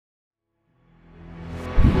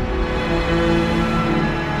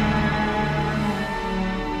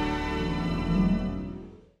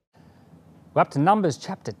We're up to Numbers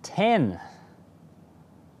chapter 10.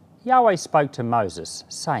 Yahweh spoke to Moses,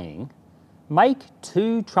 saying, "Make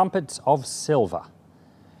 2 trumpets of silver.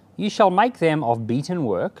 You shall make them of beaten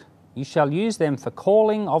work. You shall use them for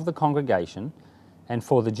calling of the congregation and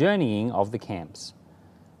for the journeying of the camps.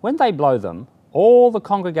 When they blow them, all the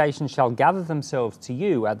congregation shall gather themselves to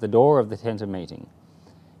you at the door of the tent of meeting.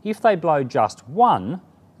 If they blow just one,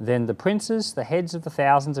 then the princes, the heads of the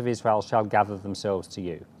thousands of Israel, shall gather themselves to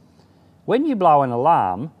you. When you blow an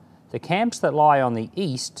alarm, the camps that lie on the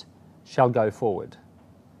east shall go forward.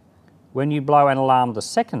 When you blow an alarm the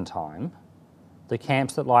second time, the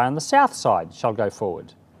camps that lie on the south side shall go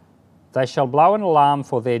forward. They shall blow an alarm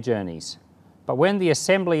for their journeys. But when the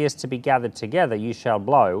assembly is to be gathered together, you shall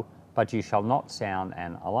blow, but you shall not sound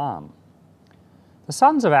an alarm. The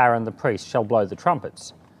sons of Aaron the priest shall blow the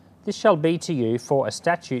trumpets. This shall be to you for a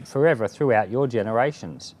statute forever throughout your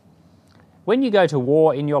generations. When you go to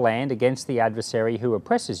war in your land against the adversary who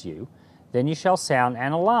oppresses you, then you shall sound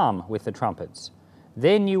an alarm with the trumpets.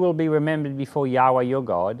 Then you will be remembered before Yahweh your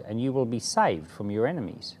God, and you will be saved from your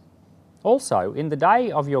enemies. Also, in the day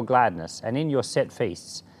of your gladness, and in your set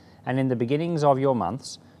feasts, and in the beginnings of your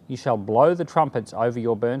months, you shall blow the trumpets over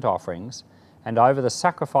your burnt offerings, and over the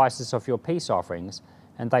sacrifices of your peace offerings,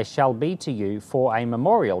 and they shall be to you for a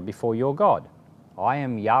memorial before your God. I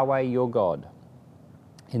am Yahweh your God.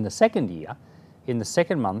 In the second year, in the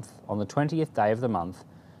second month, on the 20th day of the month,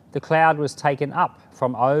 the cloud was taken up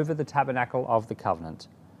from over the tabernacle of the covenant.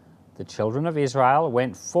 The children of Israel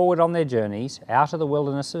went forward on their journeys out of the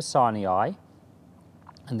wilderness of Sinai,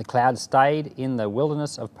 and the cloud stayed in the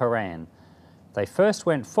wilderness of Paran. They first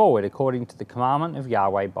went forward according to the commandment of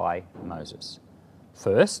Yahweh by Moses.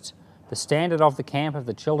 First, the standard of the camp of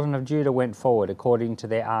the children of Judah went forward according to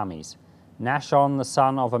their armies. Nashon the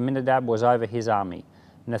son of Amminadab was over his army.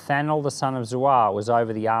 Nathanael the son of Zuar was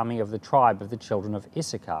over the army of the tribe of the children of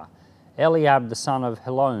Issachar. Eliab the son of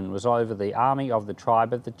Helon was over the army of the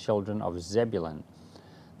tribe of the children of Zebulun.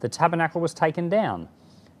 The tabernacle was taken down,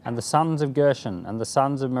 and the sons of Gershon and the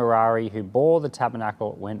sons of Merari who bore the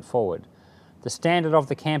tabernacle went forward. The standard of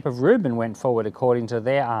the camp of Reuben went forward according to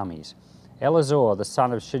their armies. Elazar the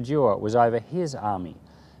son of Shedeur was over his army.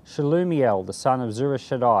 Shelumiel the son of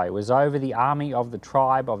Zurishaddai was over the army of the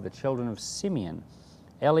tribe of the children of Simeon.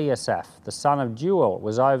 Eliasaph the son of Jeuel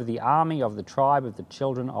was over the army of the tribe of the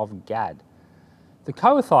children of Gad. The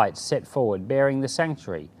Kohathites set forward, bearing the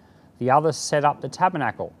sanctuary. The others set up the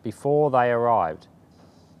tabernacle before they arrived.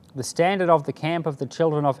 The standard of the camp of the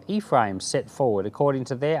children of Ephraim set forward according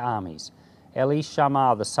to their armies.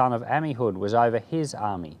 Elishama the son of Ammihud was over his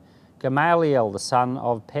army. Gamaliel the son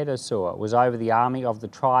of Pedasur was over the army of the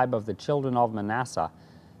tribe of the children of Manasseh.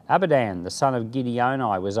 Abidan the son of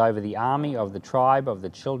Gideoni was over the army of the tribe of the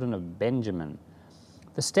children of Benjamin.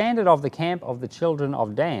 The standard of the camp of the children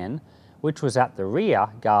of Dan, which was at the rear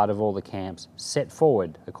guard of all the camps, set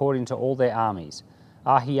forward according to all their armies.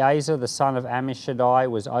 Ahiezer the son of Ammishaddai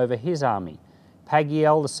was over his army.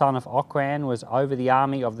 Pagiel the son of Ochran was over the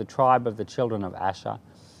army of the tribe of the children of Asher.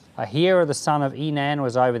 Ahira the son of Enan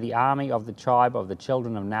was over the army of the tribe of the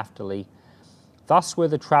children of Naphtali. Thus were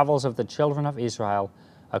the travels of the children of Israel.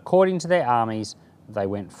 According to their armies, they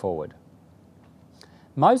went forward.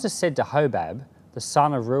 Moses said to Hobab, the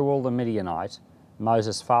son of Reuel the Midianite,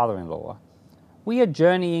 Moses' father-in-law, "We are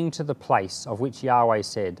journeying to the place of which Yahweh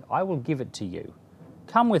said, 'I will give it to you.'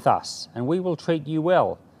 Come with us, and we will treat you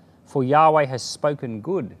well, for Yahweh has spoken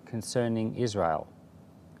good concerning Israel."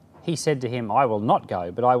 He said to him, "I will not go,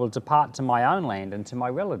 but I will depart to my own land and to my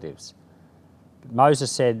relatives." But Moses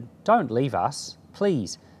said, "Don't leave us,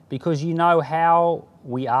 please, because you know how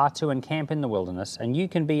we are to encamp in the wilderness, and you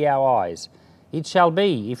can be our eyes. It shall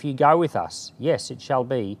be, if you go with us, yes, it shall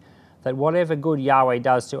be, that whatever good Yahweh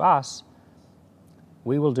does to us,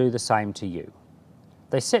 we will do the same to you."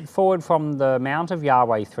 They set forward from the mount of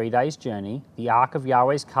Yahweh 3 days' journey. The ark of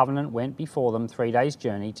Yahweh's covenant went before them 3 days'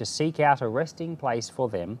 journey to seek out a resting place for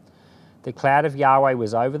them. The cloud of Yahweh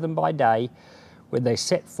was over them by day when they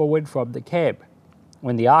set forward from the camp.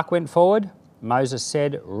 When the ark went forward, Moses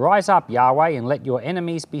said, "Rise up, Yahweh, and let your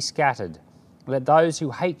enemies be scattered. Let those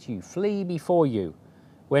who hate you flee before you."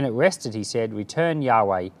 When it rested, he said, "Return,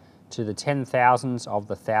 Yahweh, to the 10,000s of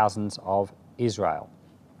the thousands of Israel."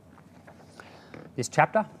 This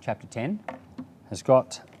chapter, chapter 10, has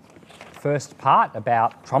got the first part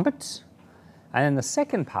about trumpets, and then the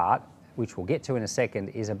second part, which we'll get to in a second,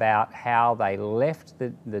 is about how they left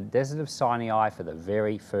the desert of Sinai for the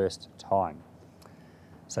very first time.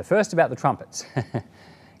 So first about the trumpets.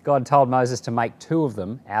 God told Moses to make 2 of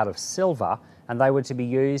them out of silver, and they were to be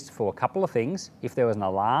used for a couple of things. If there was an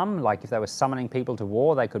alarm, like if they were summoning people to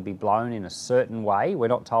war, they could be blown in a certain way. We're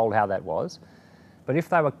not told how that was. But if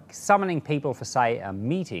they were summoning people for, say, a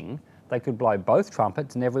meeting, they could blow both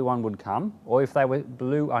trumpets and everyone would come. Or if they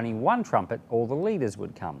blew only one trumpet, all the leaders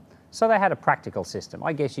would come. So they had a practical system.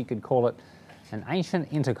 I guess you could call it an ancient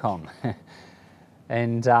intercom.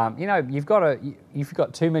 And you know, you've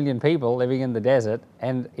got 2 million people living in the desert,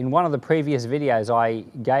 and in one of the previous videos I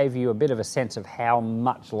gave you a bit of a sense of how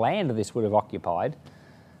much land this would have occupied.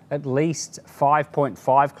 At least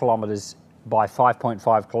 5.5 kilometres by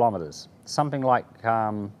 5.5 kilometres. Something like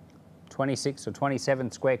 26 or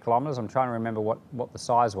 27 square kilometres. I'm trying to remember what the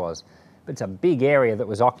size was. But it's a big area that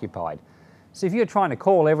was occupied. So if you're trying to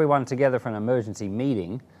call everyone together for an emergency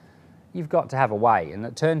meeting, you've got to have a way. And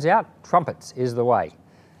it turns out trumpets is the way.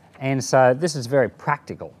 And so this is very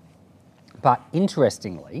practical. But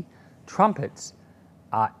interestingly, trumpets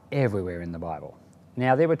are everywhere in the Bible.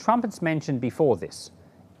 Now, there were trumpets mentioned before this.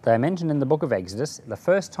 They're mentioned in the book of Exodus. The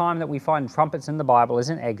first time that we find trumpets in the Bible is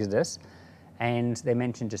in Exodus, and they're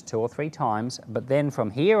mentioned just 2 or 3 times. But then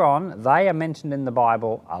from here on, they are mentioned in the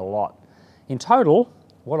Bible a lot. In total,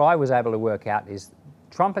 what I was able to work out is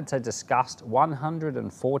trumpets are discussed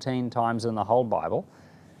 114 times in the whole Bible,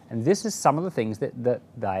 and this is some of the things that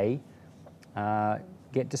they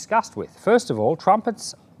get discussed with. First of all,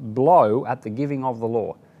 trumpets blow at the giving of the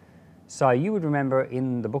law. So you would remember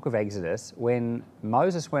in the book of Exodus, when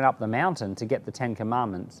Moses went up the mountain to get the 10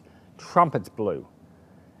 Commandments, trumpets blew.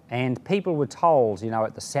 And people were told, you know,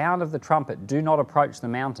 at the sound of the trumpet, do not approach the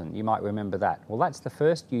mountain. You might remember that. Well, that's the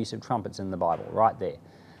first use of trumpets in the Bible, right there.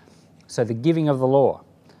 So the giving of the law.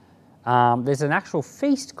 There's an actual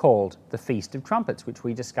feast called the Feast of Trumpets, which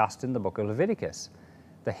we discussed in the book of Leviticus.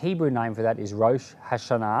 The Hebrew name for that is Rosh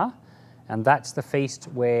Hashanah, and that's the feast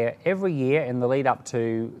where every year in the lead up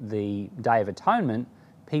to the Day of Atonement,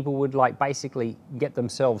 people would basically get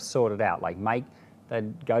themselves sorted out,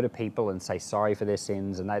 they'd go to people and say sorry for their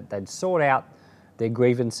sins, and they'd sort out their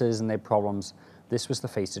grievances and their problems. This was the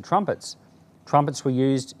Feast of Trumpets. Trumpets were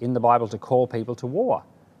used in the Bible to call people to war.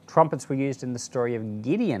 Trumpets were used in the story of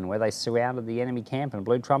Gideon, where they surrounded the enemy camp and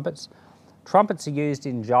blew trumpets. Trumpets are used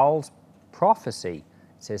in Joel's prophecy.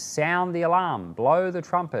 It says, sound the alarm, blow the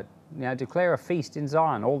trumpet, you know, declare a feast in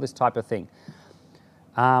Zion, all this type of thing.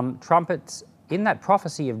 Trumpets, in that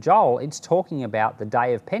prophecy of Joel, it's talking about the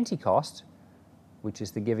day of Pentecost, which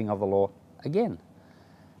is the giving of the law again.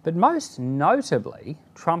 But most notably,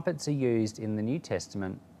 trumpets are used in the New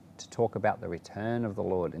Testament to talk about the return of the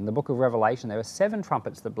Lord. In the book of Revelation, there are 7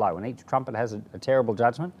 trumpets that blow, and each trumpet has a terrible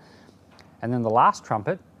judgment. And then the last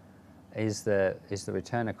trumpet is the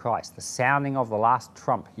return of Christ, the sounding of the last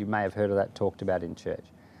trump. You may have heard of that talked about in church.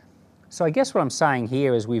 So I guess what I'm saying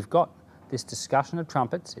here is we've got this discussion of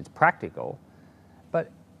trumpets. It's practical,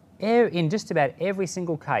 but in just about every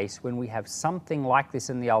single case when we have something like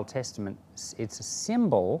this in the Old Testament, it's a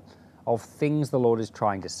symbol of things the Lord is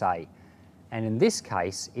trying to say. And in this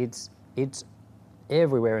case, it's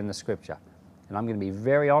everywhere in the Scripture. And I'm going to be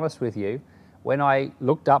very honest with you. When I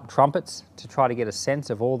looked up trumpets to try to get a sense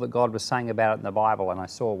of all that God was saying about it in the Bible, and I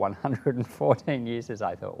saw 114 uses,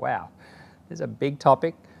 I thought, wow, this is a big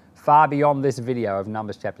topic, far beyond this video of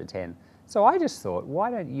Numbers chapter 10. So I just thought,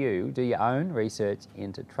 why don't you do your own research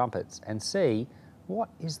into trumpets and see what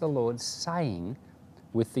is the Lord saying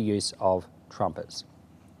with the use of trumpets?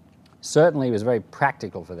 Certainly it was very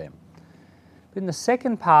practical for them. But in the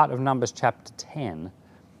second part of Numbers chapter 10,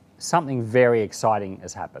 something very exciting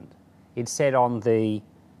has happened. It said on the,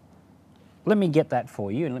 let me get that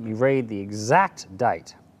for you and let me read the exact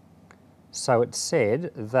date. So it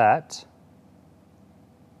said that,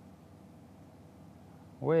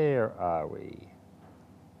 where are we?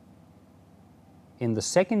 In the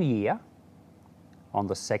second year, on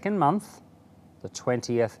the second month, the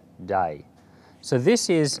 20th day. So this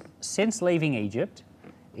is, since leaving Egypt,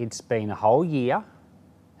 it's been a whole year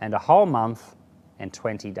and a whole month and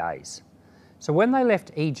 20 days. So when they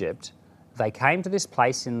left Egypt, they came to this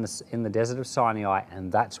place in the desert of Sinai, and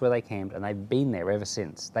that's where they camped, and they've been there ever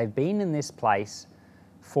since. They've been in this place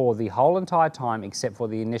for the whole entire time except for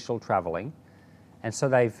the initial travelling. And so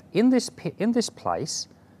in this place,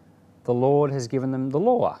 the Lord has given them the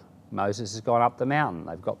law. Moses has gone up the mountain.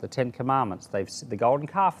 They've got the 10 Commandments. The golden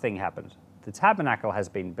calf thing happened. The tabernacle has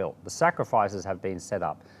been built. The sacrifices have been set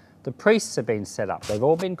up. The priests have been set up. They've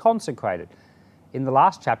all been consecrated. In the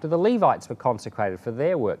last chapter, the Levites were consecrated for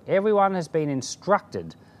their work. Everyone has been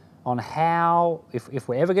instructed on how, if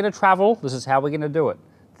we're ever going to travel, this is how we're going to do it.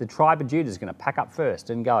 The tribe of Judah is going to pack up first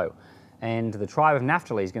and go. and the tribe of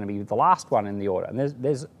Naphtali is going to be the last one in the order. And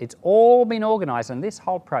it's all been organised, and this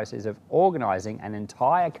whole process of organising an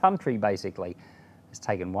entire country basically has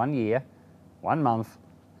taken 1 year, 1 month,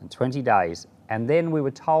 and 20 days. And then we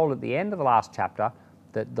were told at the end of the last chapter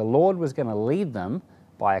that the Lord was going to lead them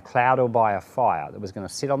by a cloud or by a fire that was going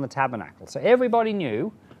to sit on the tabernacle. So everybody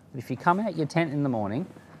knew that if you come out your tent in the morning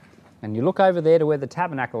and you look over there to where the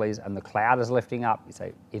tabernacle is and the cloud is lifting up, you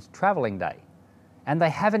say, it's travelling day. And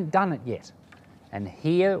they haven't done it yet. And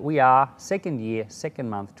here we are, 2nd year, 2nd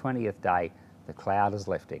month, 20th day, the cloud is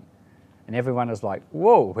lifting. And everyone is like,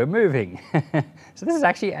 whoa, we're moving. So this is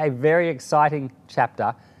actually a very exciting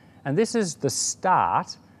chapter. And this is the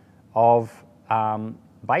start of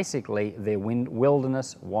basically their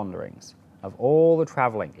wilderness wanderings, of all the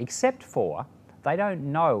travelling, except for they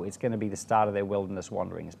don't know it's going to be the start of their wilderness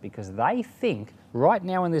wanderings, because they think, right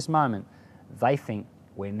now in this moment, they think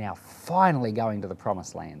we're now finally going to the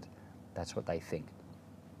promised land. That's what they think.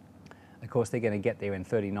 Of course, they're going to get there in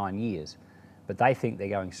 39 years, but they think they're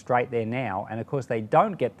going straight there now, and of course they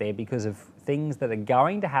don't get there because of things that are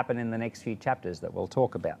going to happen in the next few chapters that we'll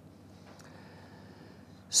talk about.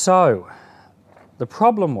 So, the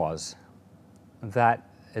problem was that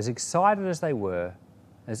as excited as they were,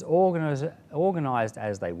 as organised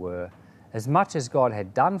as they were, as much as God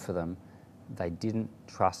had done for them, they didn't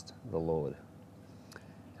trust the Lord.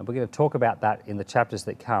 And we're going to talk about that in the chapters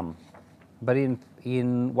that come. But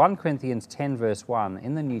in 1 Corinthians 10 verse 1,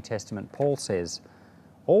 in the New Testament, Paul says,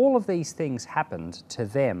 all of these things happened to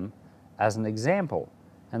them as an example,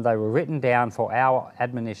 and they were written down for our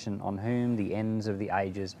admonition, on whom the ends of the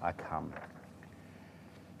ages are come.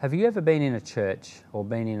 Have you ever been in a church or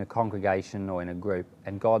been in a congregation or in a group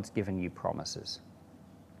and God's given you promises?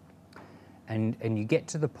 And you get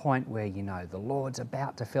to the point where you know the Lord's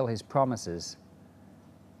about to fill his promises.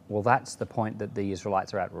 Well, that's the point that the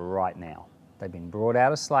Israelites are at right now. They've been brought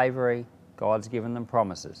out of slavery. God's given them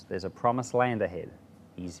promises. There's a promised land ahead.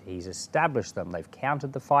 He's established them. They've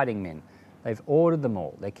counted the fighting men. They've ordered them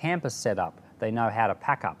all. Their camp is set up. They know how to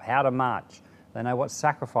pack up, how to march. They know what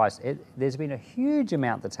sacrifice. There's been a huge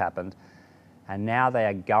amount that's happened, and now they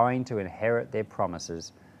are going to inherit their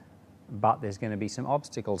promises, but there's going to be some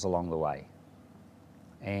obstacles along the way.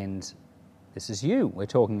 And this is you we're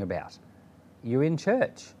talking about. You're in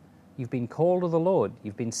church. You've been called to the Lord.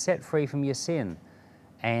 You've been set free from your sin.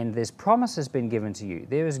 And there's promises been given to you.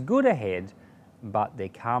 There is good ahead, but there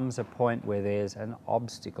comes a point where there's an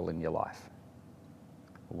obstacle in your life.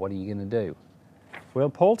 What are you going to do? Well,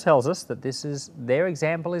 Paul tells us that their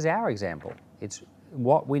example is our example. It's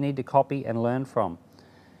what we need to copy and learn from.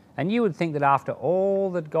 And you would think that after all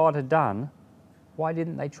that God had done, why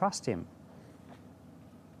didn't they trust him?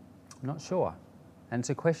 I'm not sure. And it's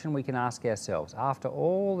a question we can ask ourselves. After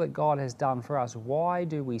all that God has done for us, why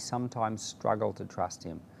do we sometimes struggle to trust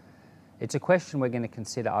him? It's a question we're going to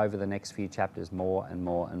consider over the next few chapters more and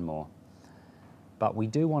more and more. But we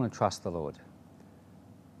do want to trust the Lord.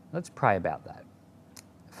 Let's pray about that.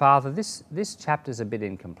 Father, this chapter's a bit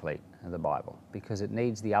incomplete in the Bible because it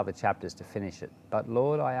needs the other chapters to finish it. But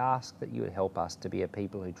Lord, I ask that you would help us to be a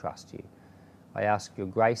people who trust you. I ask your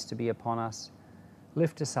grace to be upon us.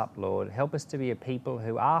 Lift us up, Lord. Help us to be a people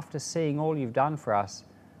who, after seeing all you've done for us,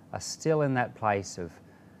 are still in that place of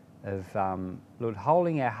Lord,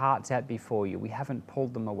 holding our hearts out before you. We haven't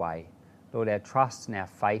pulled them away. Lord, our trust and our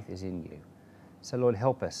faith is in you. So, Lord,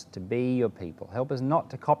 help us to be your people. Help us not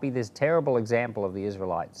to copy this terrible example of the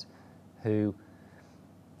Israelites who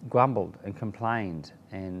grumbled and complained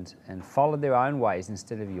and followed their own ways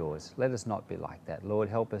instead of yours. Let us not be like that. Lord,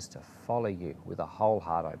 help us to follow you with a whole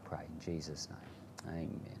heart, I pray, in Jesus' name.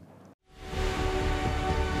 Amen.